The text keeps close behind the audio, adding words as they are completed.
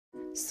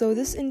So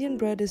this Indian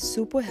bread is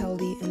super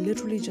healthy and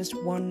literally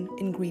just one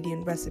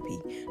ingredient recipe,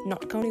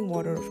 not counting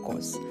water of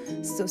course.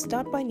 So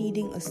start by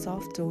kneading a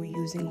soft dough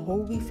using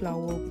whole wheat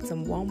flour with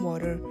some warm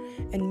water,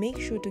 and make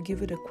sure to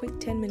give it a quick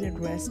 10-minute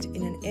rest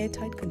in an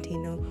airtight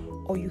container,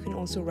 or you can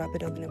also wrap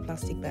it up in a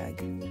plastic bag.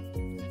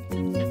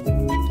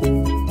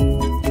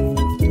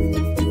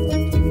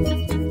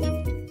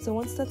 So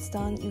once that's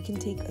done, you can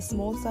take a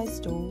small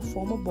sized dough,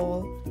 form a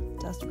ball,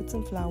 dust with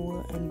some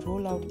flour and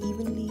roll out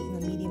evenly in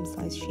a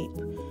medium-sized shape.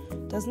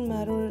 Doesn't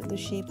matter the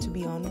shape, to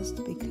be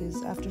honest,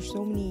 because after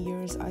so many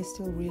years I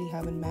still really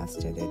haven't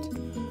mastered it.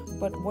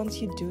 But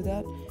once you do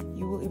that,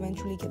 you will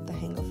eventually get the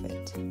hang of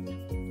it.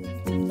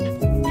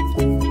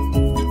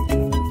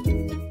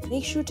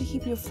 Make sure to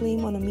keep your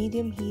flame on a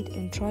medium heat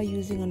and try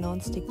using a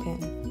non-stick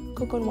pan.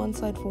 Cook on one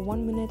side for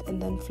 1 minute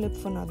and then flip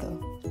for another.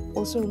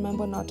 Also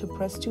remember not to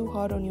press too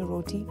hard on your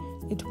roti,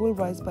 it will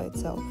rise by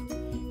itself.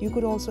 You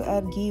could also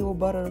add ghee or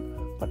butter,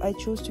 but I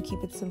chose to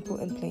keep it simple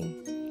and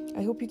plain.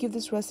 I hope you give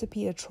this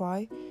recipe a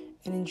try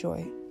and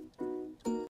enjoy.